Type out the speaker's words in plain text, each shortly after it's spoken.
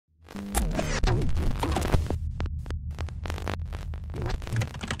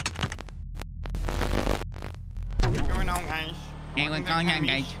Hey, what's going on,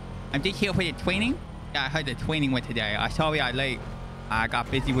 guys? I'm just here for the training. Yeah, I heard the training went today. I'm sorry I'm late. I got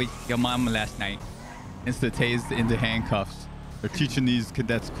busy with your mom last night. Insta-tased into handcuffs. They're teaching these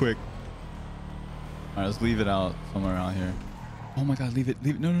cadets quick. All right, let's leave it out somewhere around here. Oh my God, leave it.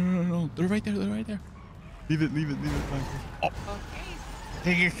 No. They're right there. Leave it. Oh.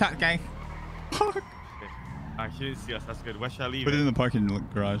 Take your shot, guys. Fuck. She didn't see us. That's good. Where should I leave Put it in the parking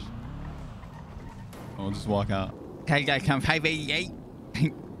garage. Oh, we'll just walk out. Hey, guys, come 588.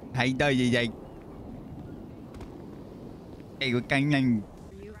 How you doing today? Hey, we're going in.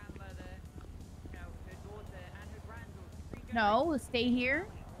 No, stay here.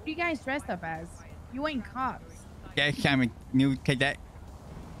 What are you guys dressed up as? You ain't cops. Yes, I'm a new cadet.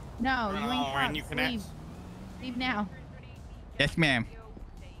 No, you ain't cops. New cadet. Leave now. Yes, ma'am.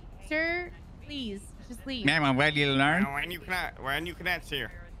 Sir, please, just leave. Ma'am, I'm ready to learn. We're new cadets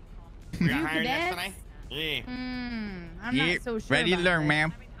here. New We got hired cadets? yesterday. Yeah. I'm not so sure. Ready to learn,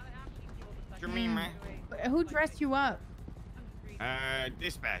 ma'am. What you mean, man? Who dressed you up?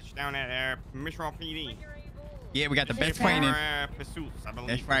 Dispatch down at Mission PD. Yeah, we got the best training. Pursuits, I believe.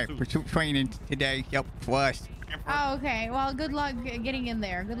 That's right. Pursuit training today. Yep, for us. Oh, okay. Well, good luck getting in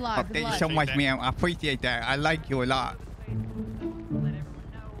there. Good luck. Oh, Good thank you luck. so much, ma'am. I appreciate that. I like you a lot.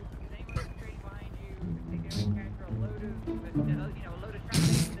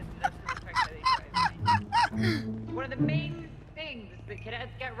 One of the main things that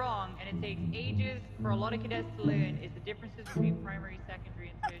cadets get wrong, and it takes ages for a lot of cadets to learn, is the differences between primary,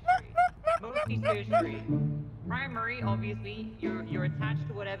 secondary, and tertiary. Mostly tertiary. Primary, obviously, you're attached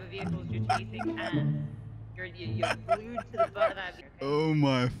to whatever vehicles you're chasing, and you're glued to the butt of that vehicle. Oh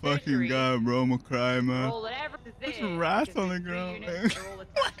my fucking God, bro. I'm gonna cry, man. Roll whatever is there. There's rats on the because ground, units man. are all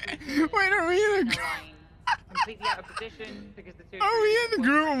attached to each Wait, are we in in the a line, completely out of position because the tertiary Are we in the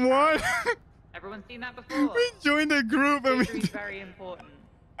group one? Everyone's seen that before. We joined the group and Tertiary we. is very important.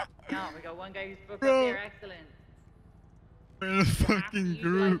 Now we got one guy who's booked Bro. up there. Excellent. We're in a fucking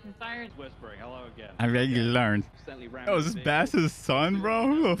group. Whispering, hello again. I'm ready to learn. Oh, is this Bass's son, bro?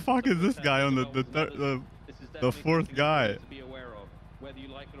 Who the fuck is this guy on the fourth guy? Whether you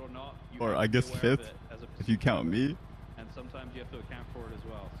like it or not, Or I guess fifth, if you count me. And sometimes you have to account for it as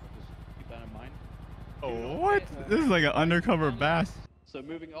well. So just keep that in mind. Oh, what? This is like an undercover Bass. So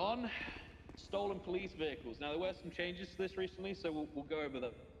moving on, stolen police vehicles. Now there were some changes to this recently, so we'll go over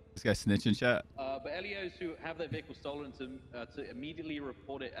them. This guy snitching chat. But LEOs who have their vehicle stolen to immediately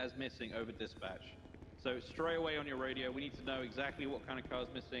report it as missing over dispatch. So straight away on your radio, we need to know exactly what kind of car is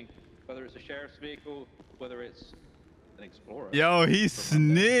missing, whether it's a sheriff's vehicle, whether it's an Explorer. Yo, he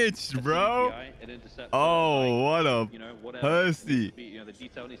snitched, bro. Oh, what a pussy. The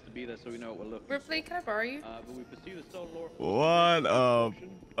detail needs to be there so we know what we're looking for. Ripley, can I borrow you? But we pursue the stolen law What a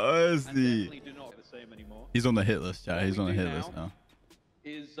pussy. do not the same anymore. He's on the hit list, chat. He's on the hit list now.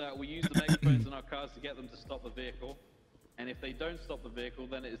 We use the megaphones in our cars to get them to stop the vehicle. And if they don't stop the vehicle,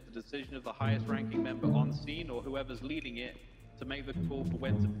 then it is the decision of the highest ranking member on scene or whoever's leading it to make the call for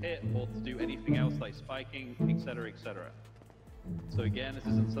when to pit or to do anything else like spiking, etc., etc. So again, this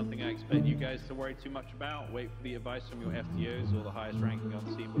isn't something I expect you guys to worry too much about. Wait for the advice from your FTOs or the highest ranking on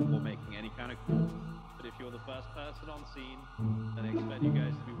scene before making any kind of call. But if you're the first person on scene, then I expect you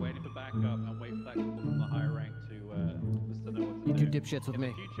guys to be waiting for backup and wait for that call from the higher rank to know what to do. You dipshits with me.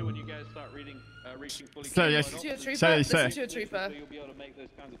 In the future, when you guys start reaching fully Listen to a trooper. Listen to a trooper. you'll be able to make those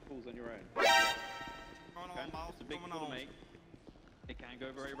kinds of calls on your own. It's a big call to make. It can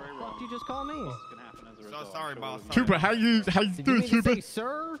go very, very wrong. What did you just call me? This can happen as a result. Sorry, boss. Trooper, how you Did you doing, mean to Trooper? say,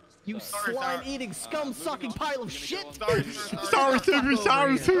 sir? You slime-eating, scum-sucking pile of shit! Sorry, Trooper. Sorry,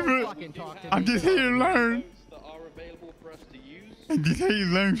 Trooper. I'm just here to learn. That are available for us to use. I'm just here to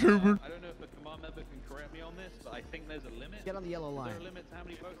learn, Trooper. I don't know if a command member can correct me on this, but I think there's a limit. Get on the yellow line. Is there a limit to how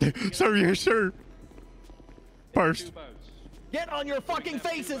many votes? Sir, yes, sir. First. 2 votes. Get on your fucking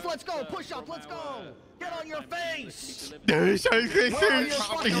faces! Let's go! Push up! Let's go! Get on your face! There's Where are your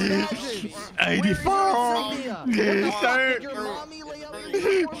fucking badges? 84. Yes, sir. Did your mommy lay out your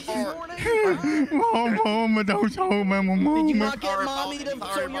uniform this morning? Mama, don't show me, Mama. Did you not get mommy to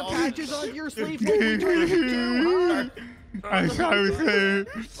sew your patches on your sleeve like we told you to, huh? I'm sorry, sir.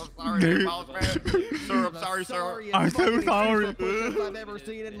 Sorry, boss man. Sir, I'm sorry, sir. I'm so sorry. I've ever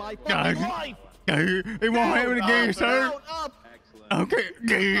seen in my fucking life. It won't happen again, sir. Up. Okay,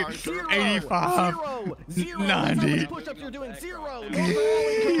 85, 90. Push-ups you're doing 0. Those are all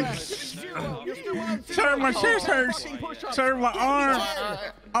incorrect. 0. You're still on 0. Sir, my chest hurts. Sir, my arm.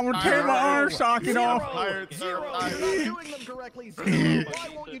 I'm gonna tear my arm socket off. 0. You're not doing them correctly. 0. Why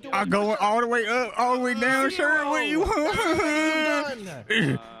won't you do it? I'm going all the way up, all the way down, sir. What you want?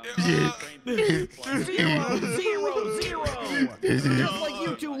 0. 0. 0. Just like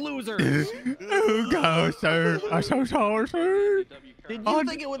you two losers. Oh God, sir. I'm so sorry, sir. Did you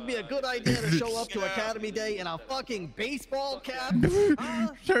think it would be a good idea to show up to Academy Day in a fucking baseball cap?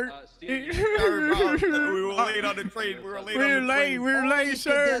 Sir. We were late on the train. We were late. We were late,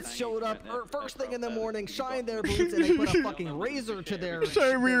 sir. Cadets showed up first thing in the morning, shined their boots, and they put a fucking razor to their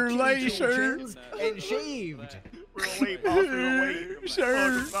Sir, we were late, sir. chins and shaved. We were late, boss. We were late.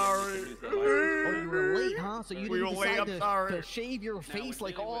 Sir. I'm sorry. Oh, you were late, huh? So you We didn't were late, decide I'm sorry. to shave your face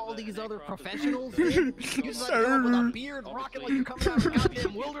like all these other professionals did? You decided to come up with a beard rocking like you're coming out of the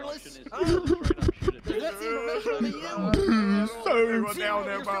goddamn wilderness? That seemed professional to you. Everyone Zero, down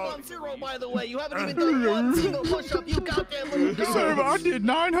there, you're still boss. on zero, by the way. You haven't even done one single push-up, you goddamn little dog. Sir, I did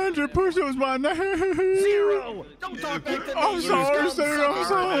 900 push-ups by now. Zero! Don't talk back to me. I'm you sorry, scum sir. I'm sucker.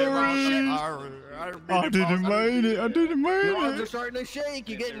 sorry. I didn't make it. I didn't Your arms make are it. starting to shake.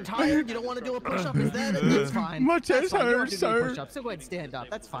 You're getting tired. You don't want to do a push-up. Is that it? That's fine. My That's chest fine. You don't have hurts, to do any sir. push-ups. So go ahead and stand up.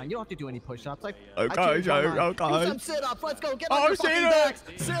 That's fine. You don't have to do any push-ups. I Okay, changed my sir, mind. okay. Do some sit-ups. Let's go. Get Oh, on your fucking sit-ups.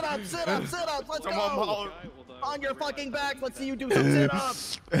 backs. Sit-ups, sit-ups, sit-ups. Let's Come on, go. Mahler. On your fucking backs. Let's see you do some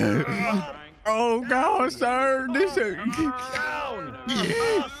sit-ups. Oh God, sir. This is. Down.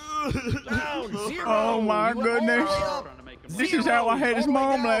 Down. Zero. Oh my You went all the goodness. way up. This is how I had his All the way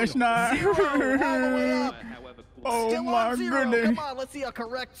mom down. last night. Zero. All the way up. Oh Still my on zero. goodness. Come on, let's see a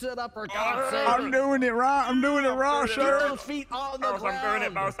correct sit-up for God's sake. I'm doing it right. I'm doing it right, Keep sir. those feet on the Boss, I'm doing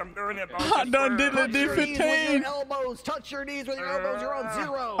it, ground. boss. I'm doing it, boss. I done did Touch the your knees with your 15. elbows. Touch your knees with your elbows. You're on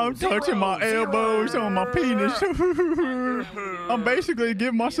zero. I'm touching my Zero. elbows on my penis. I'm basically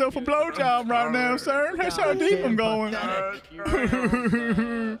giving myself a blowjob right now, sir. That's how deep I'm going. Pathetic.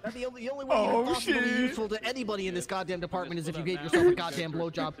 The only way you Oh, can possibly be shit. useful to anybody in this goddamn department is if you gave yourself a goddamn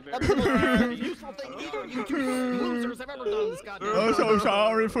blowjob. That's the most useful thing either you two losers have ever done in this goddamn I'm so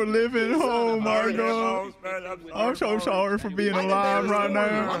sorry for living. Oh my God. I'm so sorry for being alive right I'm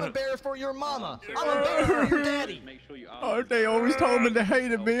now. embarrassed for your mama. I'm embarrassed for your daddy. Make sure you Oh, they always told me they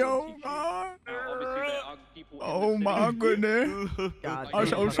hated me. Oh God. Obviously, there are people in Oh the my city goodness. God I'm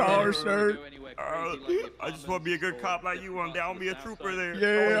so damn. sorry, who sir. go anywhere crazy like the I just want to be a good cop like you. I'm down to be a trooper there.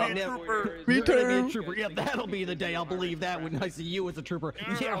 Yeah. I wanna be a trooper. Me You're gonna be a too. trooper. Yeah, that'll be the day I'll believe that when I see you as a trooper.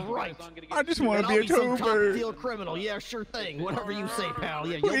 Yeah, right. I just want And to I'll be a be some trooper. top-field criminal. Yeah, sure thing. Whatever you say, pal.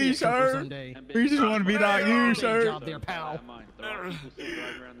 Yeah, you'll be a Please, trooper sir. someday. We just want to be like you, Good sir. job there, pal. There are people still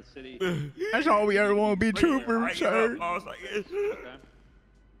driving around the city. That's all we ever want to be, troopers, sir.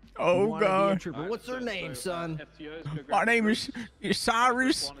 Oh Wanna be a God. trooper. What's her name, son? My name is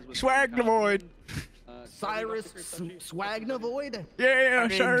Cyrus Swagnavoid. Cyrus Swagnavoid? Yeah,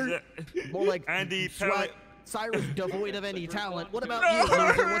 sir. More like Andy Swag- Pellet. Cyrus devoid of any talent. What about you,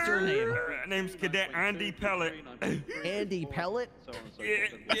 loser? What's her name? Her name's Cadet Andy Pellet. Andy Pellet?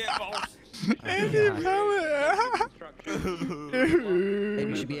 Yeah, boss. Andy Pellet. Maybe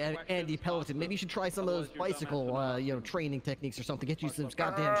you should be Andy Pelleton. Maybe you should try some of those bicycle, training techniques or something. Get you some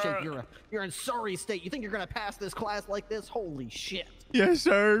goddamn shape. You're in sorry state. You think you're gonna pass this class like this? Holy shit! Yes,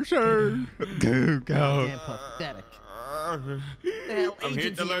 sir, sir. Oh God. Damn pathetic. What the hell I'm here to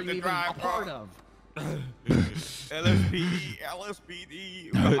agency are learn you to even drive, a part bro. of?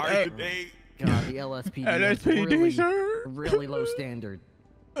 LSPD. We're hired today. God, the LSPD. is LSPD, really, sir. really low standard.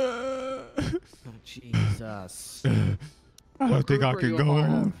 Oh, Jesus. I don't think I Group are can you a go part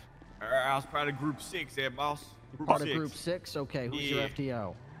on. of? I was part of Group 6 there, boss. Part of Group 6? Okay, who's your Yeah.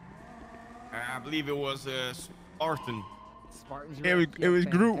 FTO? I believe it was Spartan. Spartans. It was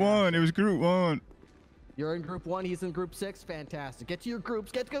Group 1. It was Group 1. You're in Group 1, he's in Group 6. Fantastic. Get to your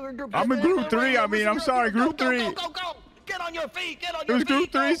groups. Get to your groups. I'm in Get- Group 3. I mean, I'm sorry, Group Go, 3. Go, go, go. Get on your feet. Get on It your was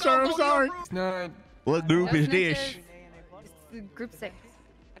feet. Group 3, Go, sir. go, I'm go, sorry. your group. No, What group is this? It's group 6.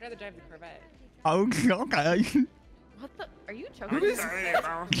 I'd rather drive the Corvette. Oh, okay. What the? Are you choking? Sorry,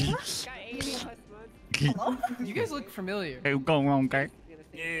 boss. Got 80 plus months. You guys look familiar. Hey, what's going on, okay?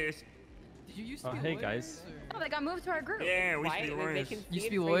 Yes. Did you used to be hey lawyers, guys. Oh, they got moved to our group. Yeah, we Why? should be They lawyers. can Used see to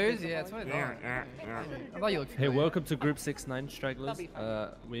be it lawyers? straight Yeah, that's what I Yeah, thought. yeah. I thought you looked Hey, familiar. welcome to Group 6-9 Stragglers. That'll be fun.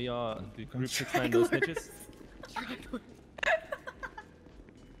 We are the Group 6-9 No Snitches.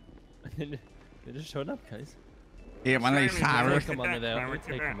 They just showed up, guys. Yeah, my name's Cyrus. Take them under there. We'll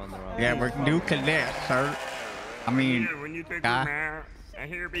take them under our Yeah, we're new cadets, sir. I mean, Yeah, when you take guy. man, I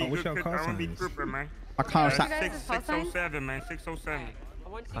hear be Oh, what's good your cause I call want to be signs? trooper, man. I call What's your sign guys' call sign? 607, man. 607. I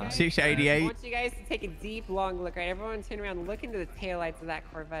want you guys, I 688. want you guys to take a deep, long look. Right, everyone, turn around, look into the taillights of that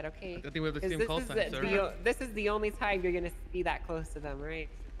Corvette, okay? I think we have the 'Cause same this call is sign, the- sir. This is the only time you're gonna be that close to them, right?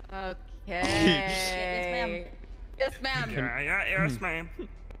 Okay. Yes, Yes, ma'am. Yeah, yes, ma'am.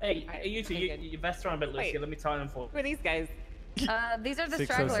 Hey, you two, Okay, good. your vests are on a bit loose Wait. here. Let me tie them for Who are these guys? These are the 607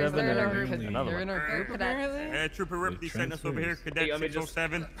 stragglers. They're in our and group. another They're one. in our group apparently. Trooper Ripley sent us over here, Cadet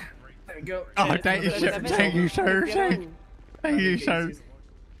 607. There we go. Oh, thank you, sir. Thank you, sir. Thank you, sir.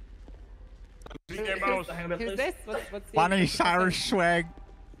 Who's this? What's My name's Cyrus Swag.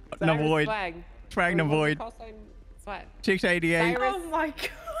 Navoid. Swag Navoid. Swag. 688. Cyrus, Oh my god.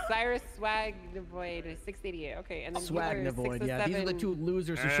 Cyrus Swag Navoid 688. Okay, and then Swag you were Navoid, yeah. These are the 2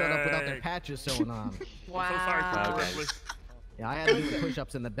 losers who showed up without their patches sewn on. Wow. I'm so sorry, Trooper Ripley. Yeah, I had to do the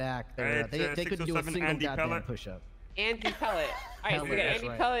push-ups in the back. They couldn't do a 607 single Andy goddamn Pellet. push-up. Andy Pellet. Alright, so we got Pellet, Andy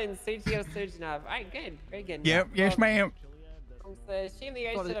that's Pellet and Sergio Surgeonov. Alright, good. Very good. Yep, yes, ma'am. It's a shame that you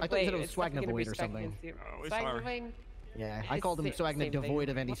guys I should have thought played. it was It's Swag definitely Navoid gonna or be something. Swag we're Swag sorry. Navoid? Yeah, I It's called him the Swagnet same thing. devoid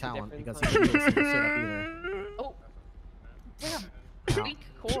of any What's the talent difference? because he couldn't do a sit-up either. Oh. Weak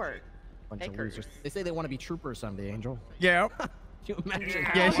core. Bunch of Takers. losers. They say they want to be troopers someday, Angel. Yeah. Can you imagine?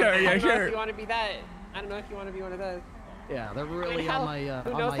 Yeah, sure, I yeah, don't know sure. if you want to be that. I don't know if you want to be one of those. Yeah, they're I mean, really how- on my who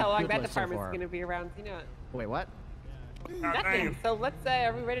on knows my how long good that list so department's far. going to be around, you know. Wait, what? Nothing. So let's,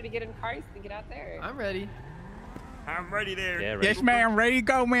 are we ready to get in cars and get out there? I'm ready. I'm ready there. Yeah, ready. Yes, ma'am. Ready to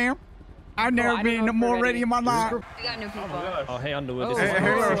go, ma'am. I've never I don't been know if more we're ready in my life. We got new people. Oh, hey, Underwood. Oh, This is hey,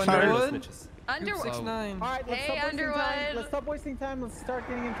 hello, Underwood. Underwood. Snitches. Group 6-9. Alright, let's Hey, stop wasting Underwood. time. Let's stop wasting time. Let's start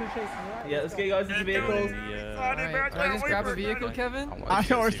getting into chasing. Right? Yeah, let's get you guys into vehicles. Alright, do I just grab a vehicle, Kevin? I'm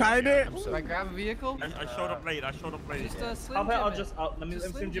so excited. Do I grab a vehicle? I showed up late. Just Slim Jim it. Let me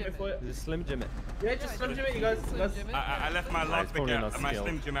Slim Jim it for you. Just Slim Jim it. Yeah, just Slim Jim it, you guys. Slim Jim it. I left my It's probably not lockpick at my skilled.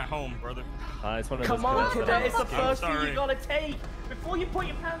 Slim Jim at home, brother. It's one of Come those on, guys that Cadet. are- It's the I'm first thing sorry. you gotta take. Before you put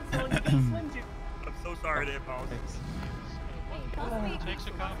your pants on, you get Slim Jim. I'm so sorry there, pal.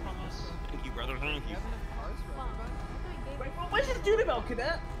 Thank you, brother. Thank you. Wait, where's your duty belt,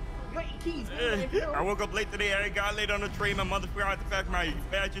 Cadet? You got your keys. I woke up late today. I got late on the train. My mother forgot to pack my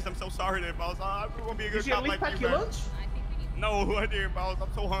badges. I'm so sorry there, boss. I'm gonna be a good Did you at cop least like pack you, your man. lunch? No, I didn't, boss.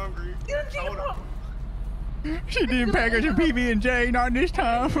 I'm so hungry. You didn't Hold what? up. She didn't pack us a PB&J, not this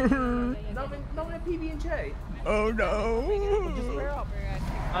time. Nothing PB&J. Oh no. Just square up.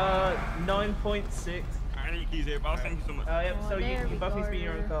 9.6. I need keys here, boss. Thank you so much. Yep, so you both need to be in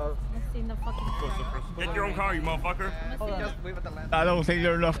your own car. Get your own car, you motherfucker. I don't think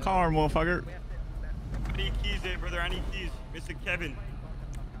there's enough car, motherfucker. I need keys here, brother. I need keys. Mr. Kevin.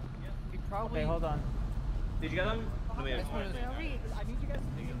 Okay, hold on. Did you get them? Let me I need you guys to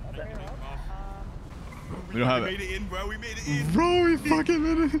be We don't have We it. made it in, bro. We made it in. Bro, we fucking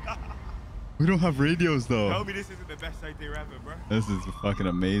made it. We don't have radios Tell though. me this isn't the best idea ever, bro. This is fucking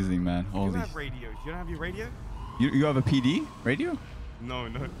amazing, man. You Holy. have radios. You don't have your radio? You have a PD radio? No.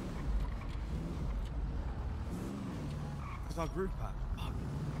 It's our group pack.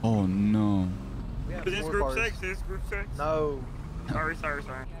 Oh no. Is this group 6? Is this group 6? No. Sorry.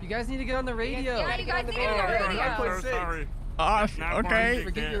 You guys need to get on the radio. Yeah, you guys need to get on the radio. I'm so sorry. Okay.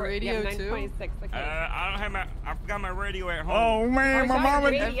 Forget your radio too. 9.6. Okay. I don't have I forgot my radio at home. Oh man, my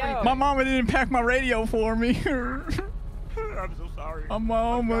Radio. mama didn't pack my radio for me. I'm so sorry. I'm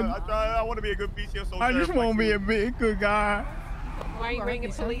mama. I want to be a good BCO soldier. I just want to be a big good guy. Why are you wearing a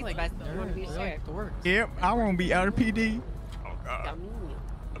police vest? You want to be a They're sheriff. like the worst. Yep, I want to be RPD. Oh God. Dummy.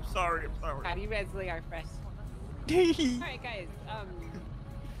 I'm sorry. God, you guys really are fresh. Alright, guys. Oh,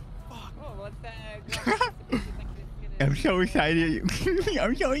 let's go. I'm so excited.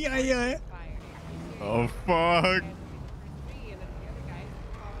 I'm so excited. Oh fuck.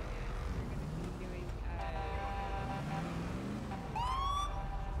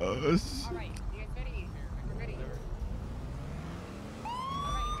 Alright, you guys ready? We're ready.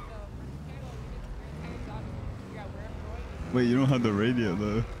 Alright, so Wait, you don't have the radio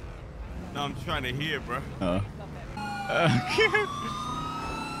though. No, I'm trying to hear, bro. Oh.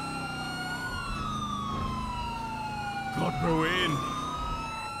 God, we're in.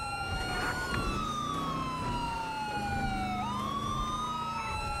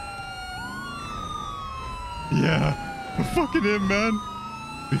 Yeah. We're fucking in, man.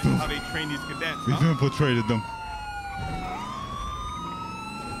 How they train these cadets, We've huh? infiltrated them.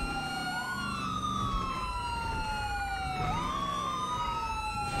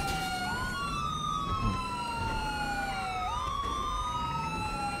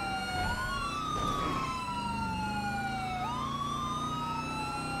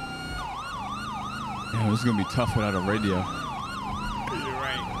 Yeah, this is gonna be tough without a radio. You're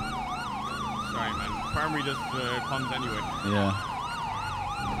right. Sorry, man. Primary just comes anyway. Yeah.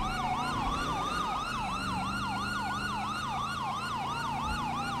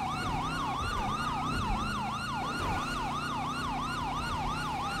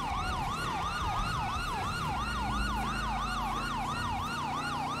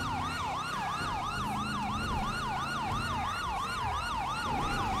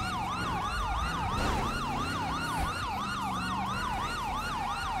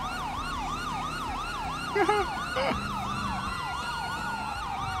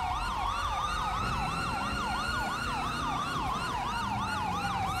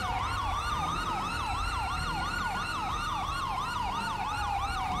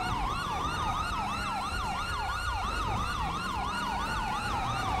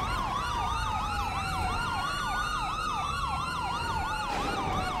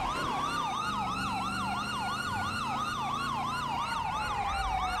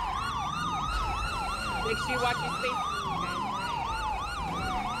 sure you watch your space.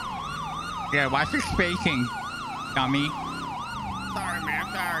 Yeah, watch your spacing, dummy. Sorry, man.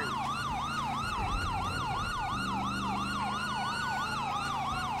 Sorry.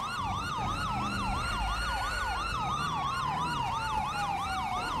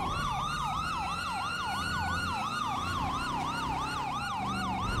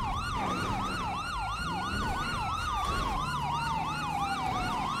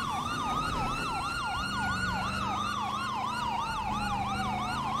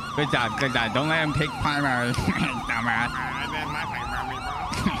 Good job, good job. Don't let him take primary, dumbass. That's my primary,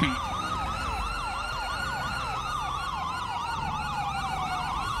 bro.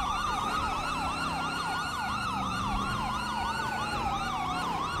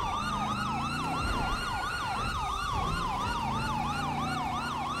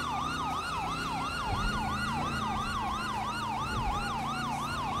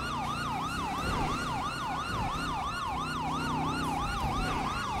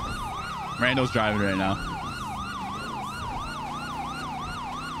 Randall's driving right now.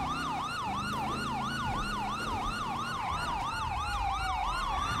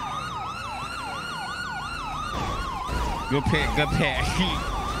 Good pick, good pick.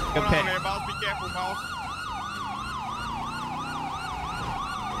 Good Hold pick. on there, boss. Be careful, boss.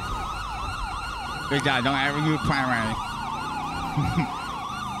 Good job. Don't ever lose primary.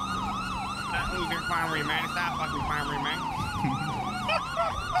 Not losing primary, man. It's not fucking primary, man.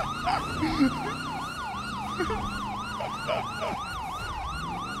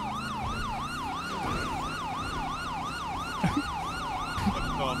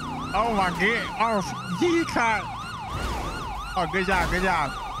 Oh my god. Oh, he caught. Oh, good job, good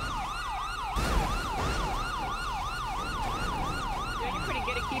job. Yeah, you're pretty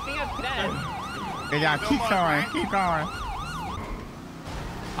good at keeping up, Cadet. Good job. Keep going, keep going.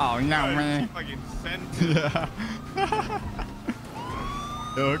 Oh no, man. Fucking send. Yeah.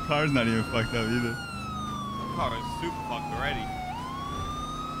 Yo, her car's not even fucked up either. Car is super fucked already.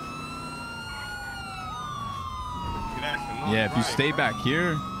 Yeah, if you stay back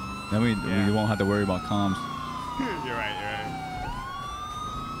here, then we won't have to worry about comms. You're right, you're right.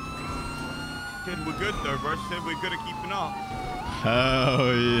 Kid, we're good though, bro. She said we're good at keeping up.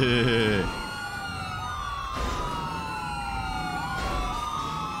 Hell yeah.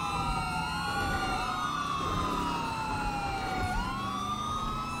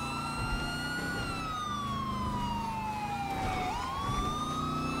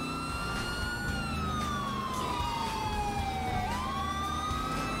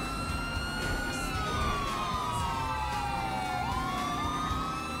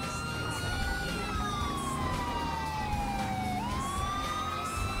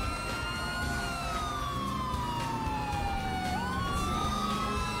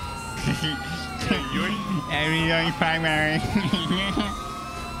 Every young primary.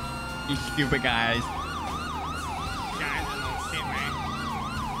 You stupid guys. Guys, I know shit, man.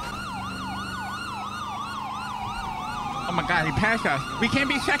 Oh my god, he passed us. We can't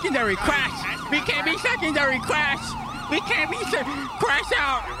be secondary. Crash. We can't be secondary. Crash. We can't be crash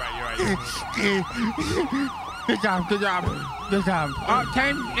out. You're right. Good job, good job. Good job. Oh,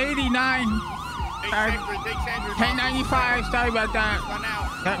 1089. 1095. Sorry about that. Spun out.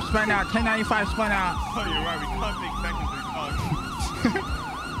 Yep, spun out. 1095 spun out. Oh, you're right. We can't take secondary talk.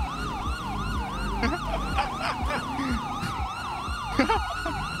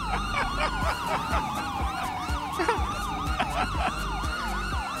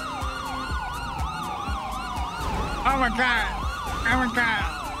 Oh my god. Oh my god.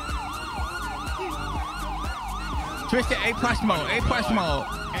 Switch to A plus mode. A plus mode.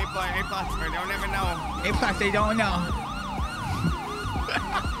 A plus, man. They don't never know. A plus, they don't know.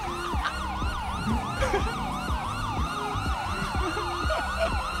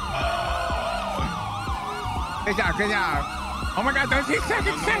 Good job, good job. Oh my god, those 6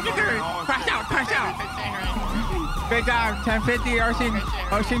 seconds, secondary. Crash out, crash out. Good job, 1050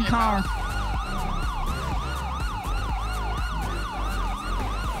 Ocean Calm.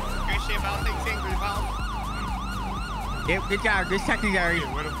 Good shit, about 6 angry, about. Yep, good job, good secondary.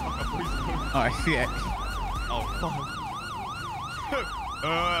 Where the fuck are police going? Oh shit. Oh, fuck.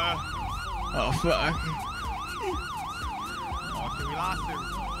 Oh fuck. Oh, shit, we lost him.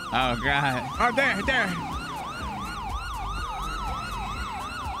 Oh god. Oh, there.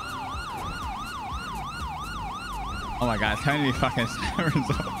 Oh my god, how many fucking sirens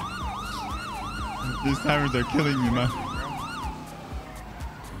are... These sirens are killing me, man.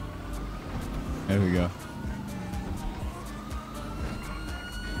 There we go.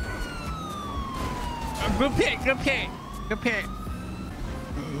 Good pick, good pick. Good pick.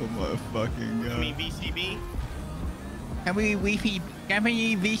 Oh my fucking god. I mean VCB. Can we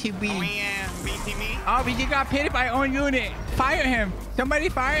VCB? Oh yeah, VCB. Oh, we just got pitted by own unit. Fire him. Somebody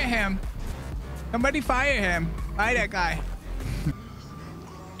fire him. Somebody fire him. Fire that guy.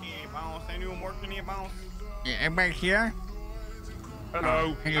 Yeah, boss. Anyone working here, boss? Yeah, everybody here?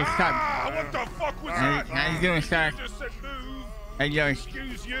 Hello. Hey, you stop. What the fuck was that? How you doing, sir? You just said move. Hey, yo.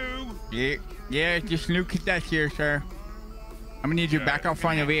 Excuse you. Yeah, just new cadets here, sir. I'm gonna need you back up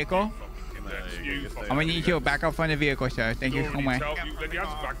front of the vehicle. I'm gonna need you back up front of the vehicle, sir. Thank you so much. Let the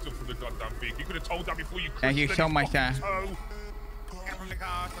hands back up from the goddamn vehicle. You could have told that before you. Thank you so much, sir.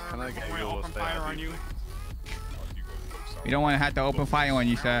 Can I get you open fire on you? We don't want to have to open fire on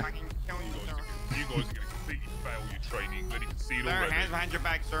you, sir. You guys are gonna completely fail your training. Let it conceal already. Hands behind your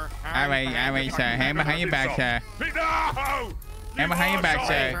back, sir. All right, sir. Hand behind your back, sir. No! Hand behind your back,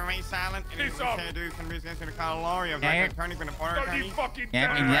 sir. Remain silent. And if you can't do, somebody's going to call a lawyer. Yeah. Attorney going to port attorney.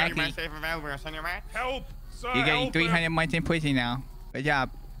 Yeah, exactly. Safe and available. Send your back. Help, sir. You're getting 300 months in prison now. Good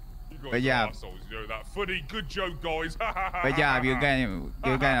job. Good job. Assholes, you know that funny, good joke, guys. Good job. You're getting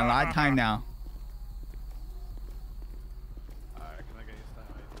a lot of time now.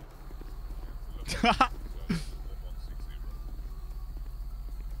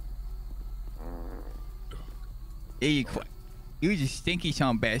 Hey, you just stinky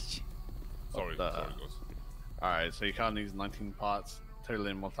son bitch. Sorry, sorry, guys. Alright, so your car needs 19 parts,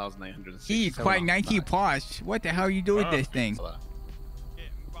 totaling 1,860. Gee, quite 90 parts. What the hell you do with this thing? Yeah,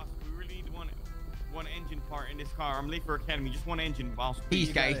 boss, we really need one engine part in this car. I'm late for academy. Just one engine, boss.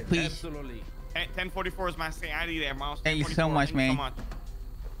 Please, guys, please. Absolutely. 1044 is my ID there, boss. Thank you so much, man.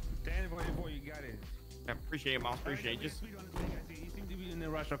 1044, you got it. I appreciate it, boss. Appreciate it. Just. You seem to be in a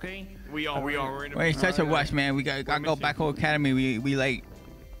rush, okay? We are. We're in such a rush, man. We gotta go back to academy. We late.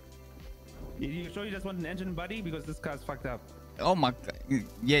 You sure you just want an engine body? Because this car's fucked up. Oh my god.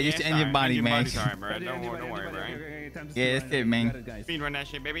 Yeah, just engine body, man. Sorry, bro. Don't worry, bro. Yeah, that's it, man. Speed run that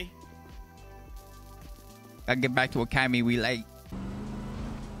shit, baby. Gotta get back to academy. We late.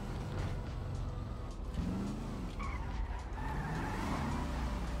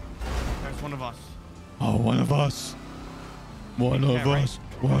 There's one of us. Oh, one of us. One of us.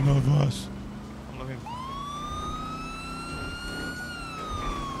 One of us. I'm looking.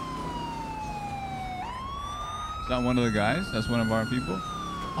 Is that one of the guys? That's one of our people?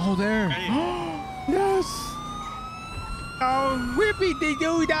 Oh, there. Yes. Oh, whippy the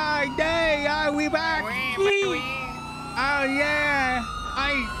do dog day. Oh, we back. Oh, yeah.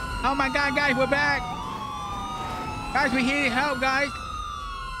 Oh, my God, guys, we're back. Guys, we here to help, guys.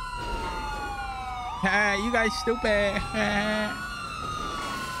 You guys stupid. Look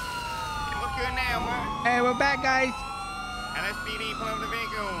good now, bro. Hey, we're back, guys. LSPD, pull up the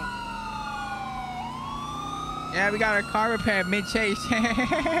vehicle. Yeah, we got our car repaired mid-chase.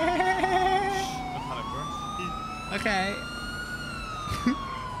 Okay.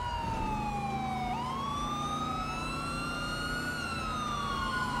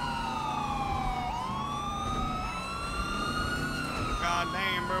 God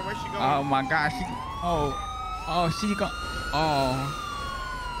damn, bro. Where's she going? Oh my gosh. She go. Oh.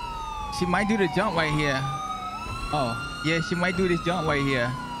 She might do the jump right here. Oh, yeah, she might do this jump right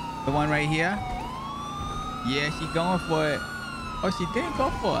here. The one right here. Yeah, she going for it. Oh, she didn't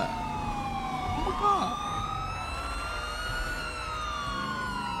go for it. Oh my god.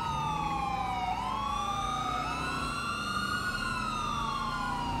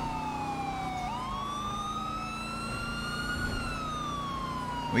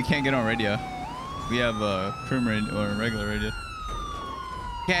 We can't get on radio. We have a trim radio or a regular radio.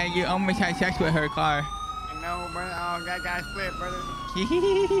 Yeah, you almost had sex with her car. No, brother. Oh, that guy's split, brother.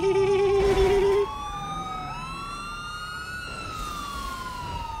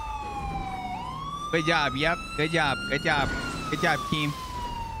 Good job. Yep. Good job. Good job. Good job, team.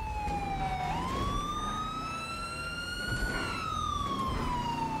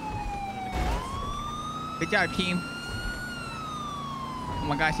 Good job, team. Oh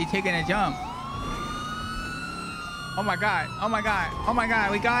my God, she's taking a jump. Oh my God. Oh my God. Oh my God.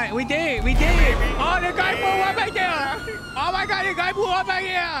 We got it. We did it. We did it. Oh, the guy blew up right there. Oh my God. The guy blew up right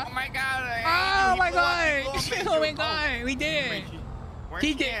here. Oh my God. Oh my God. Oh my God. We did it.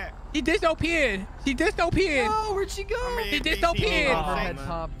 She did. She disappeared. She disappeared. Oh, where'd she go? She disappeared. Oh, head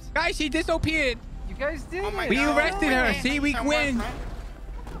popped. Guys, she disappeared. You guys did it. We arrested her. See, we win.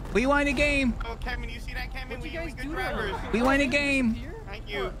 We won the game. Oh, Kevin, you see that, Kevin? We good drivers. We won the game. Thank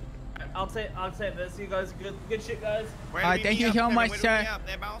you. I'll take this. You guys, good shit, guys. Thank you so much, sir.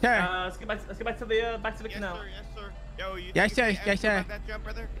 Sir. Let's get back to the canal. Yes, sir. Yo, you Yes, sir. Yes, sir. That jump,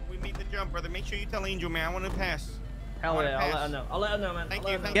 brother. We meet the jump, brother. Make sure you tell Angel, man. I want to pass. Hell yeah, I'll let her know. I'll let her know, man. Thank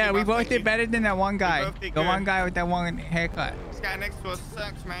you. Thank Yeah, you, we boss. both did better than that one guy. both did The one good. guy with that one haircut. This guy next to us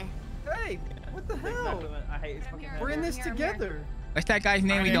sucks, man. Hey, what the hell? I hate his fucking We're in this together. What's that guy's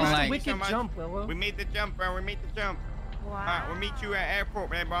name we don't Alright, like? thank you so Wicked much. jump, Willow. We made the jump, bro. We made the jump. Wow. Alright, we'll meet you at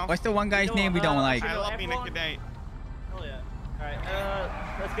airport, man, bro. What's the one guy's name we don't like? I love being a cadet. Oh yeah.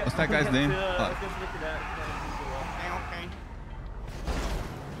 Alright, let's get. What's that guy's name? Let's get to the cadet. Okay, okay.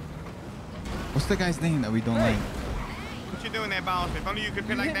 What's the guy's name that we don't like? What you doing there, boss? If only you could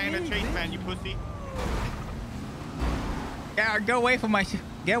fit like that in a chase, man, you pussy. Yeah, go away from us.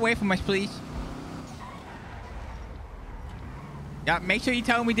 Get away from us, please. Yeah, make sure you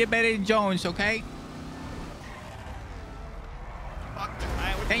tell him we did better than Jones, okay?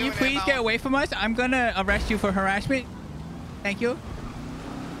 Can you please get away from us? I'm gonna arrest you for harassment. Thank you.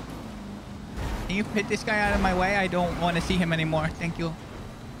 Can you put this guy out of my way? I don't want to see him anymore. Thank you.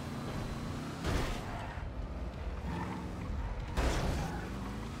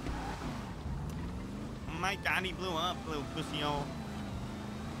 My God, he blew up, little pussy hole.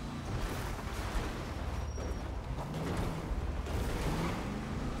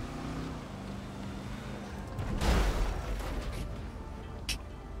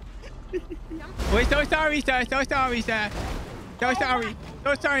 We're so sorry, sir. So sorry, sir. So sorry.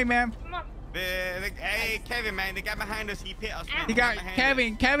 So sorry, ma'am. Hey, Kevin, man, the guy behind us, he pit us. Man. The guy,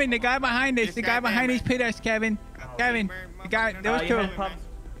 Kevin, the guy behind us. The guy behind us pit us, Kevin. Kevin, the guy, those two.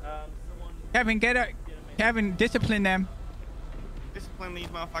 Kevin, get her. Kevin, discipline them. Discipline these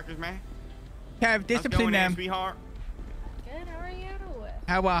motherfuckers, man. Kev, discipline them. Sweetheart. Good, how are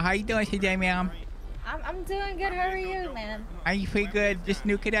you? How you doing today, ma'am? I'm doing good. How are you, man? Are you pretty good? Just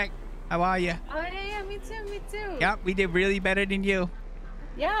new cadet. How are you? Oh, yeah, me too. Yep, we did really better than you.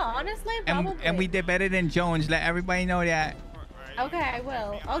 Yeah, honestly, probably. And we did better than Jones. Let everybody know that. Okay, I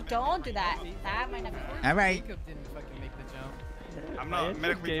will. Oh, don't do that. That might not be good. All right. Jacob didn't fucking make the jump. I'm not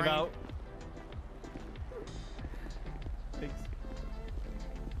medically trained. out.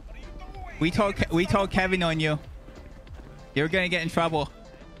 We told Kevin on you. You're gonna get in trouble.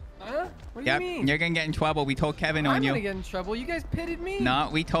 Huh? What do Yep, you mean? you're gonna get in trouble. We told Kevin I'm on you. gonna get in trouble. You guys pitted me. No,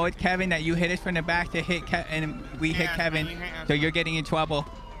 we told Kevin that you hit us from the back to hit and we hit Kevin. So you're getting in trouble.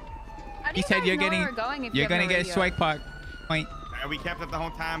 He said you're getting. You're gonna get a strike point. We kept it the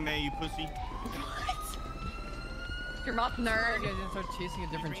whole time, man, you pussy. Your mouth, nerd. You guys didn't start chasing a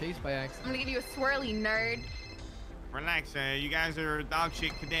different chase by accident. I'm gonna give you a swirly, nerd. Relax, you guys are dog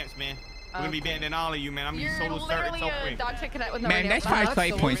shit cadets, man. We're gonna be better than all of you, man. I'm gonna be You're solo certain literally so a quick. dog shit cadet with no Man, radio. that's 5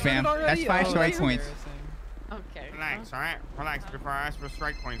 strike points, fam. That's 5 strike points. Okay. Relax, alright? Relax before I ask for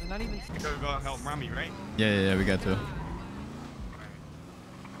strike points. Not even. Go help Rummy, right? Yeah, we got to.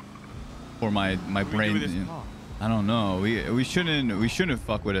 For my brain. I don't know. We shouldn't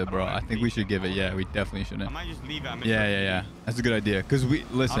fuck with it, bro. I think we should give it. Yeah, we definitely shouldn't. I might just leave it. Yeah. That's a good idea. Cause we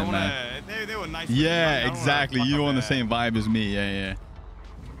listen, man. They were nice. Yeah, exactly. You're on the same vibe as me. Yeah.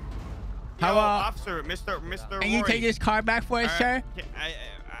 How officer, Mr. Can you take this car back for us, sir?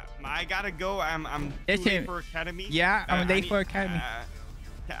 I gotta go. I'm It's too late him. for academy. Yeah, I'm late for academy.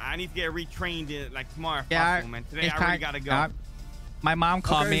 I need to get retrained like tomorrow if Yeah, possible, man. Today it's I really time- gotta go. My mom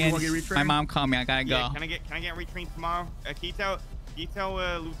called me. you And wanna get retrained? my mom called me. I gotta go. Yeah, can I get retrained tomorrow? Can you tell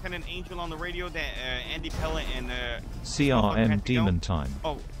Lieutenant Angel on the radio that Andy Pellet and CRM Demon Time.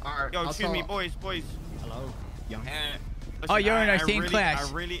 Oh, Alright, yo, I'll excuse me, tell- boys. Hello. Young. Oh, you're in our I same really,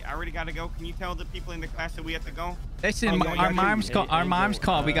 class. I really gotta go. Can you tell the people in the class that we have to go? Listen, our mom's call. Our mom's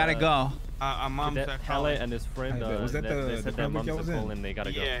called. We gotta go. Our mom's Pellet and his friend, was that they the said their conference moms y'all are was in? calling. They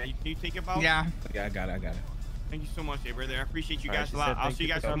gotta go. Yeah, can you take it, Bob? Yeah. Yeah, I got it. Thank you so much, brother. I appreciate you Alright, guys she a lot. said I'll thank see you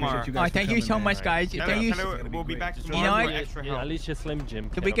you guys for coming. tomorrow. Appreciate you Oh, guys thank for you so coming, much, man. guys. Thank you. We'll be back Just tomorrow. You know remember, what? Extra yeah, help. at least your Slim Jim.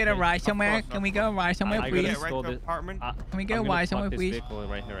 Can we get a ride somewhere? Can we get a ride somewhere, I please? gotta Right install to this. apartment? Can we get a ride somewhere, please? Vehicle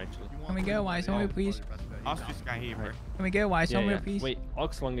right here, actually. Can we get a ride somewhere, please? I'll see this guy here, bro. Can we get a ride somewhere, Yeah. please? Wait,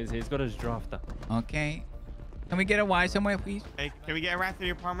 Oxlong is here. He's got his drafter. Okay. Can we get a ride somewhere, please? Hey, can we get a ride to the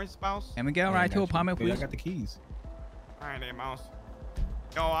apartment, spouse? Can we get a ride to an apartment, Yeah, I please? got the keys. All right, there, mouse.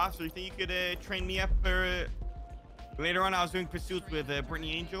 Yo, officer, you think you could train me up for later on? I was doing pursuits with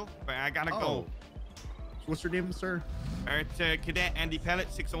Brittany Angel, but I gotta go. What's your name, sir? It's Cadet Andy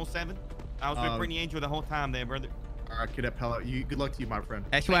Pellet, 607. I was with Brittany Angel the whole time there, brother. All right, Cadet Pellet. Good luck to you, my friend.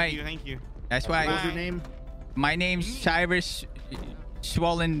 That's right. Thank you. That's right. What was your name? My name's Cyrus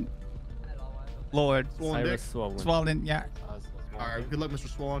Swollen Lord. Swollen Dick. Swollen, yeah. All right, good luck, Mr.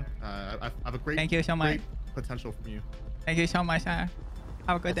 Swollen. I have a great, Thank you so much. great potential from you. Thank you so much, sir.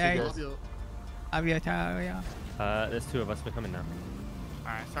 Have a good day. Love you. Love you, yeah. There's two of us. We're coming now. All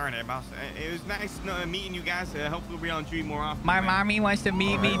right, sorry there, boss. It was nice meeting you guys. Hopefully we'll on you more often. My man. mommy wants to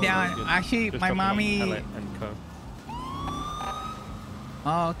meet me down. Actually, Just my drop them off, mommy. Pellet and Co.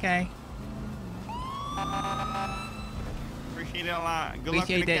 Oh, okay. Appreciate it a lot. Good luck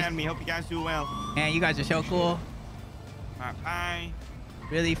Appreciate in the this. academy. Hope you guys do well. Man, you guys are so cool. All right, bye.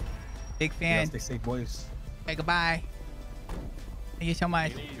 Really big fan. Stay safe, boys. Hey, goodbye. Thank you so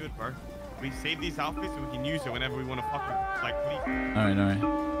much. Good, bro. We save these outfits and we can use it whenever we want to fucking, like, please. All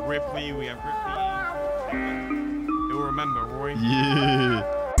right. Ripley, we have Ripley. You'll remember, Roy. Yeah.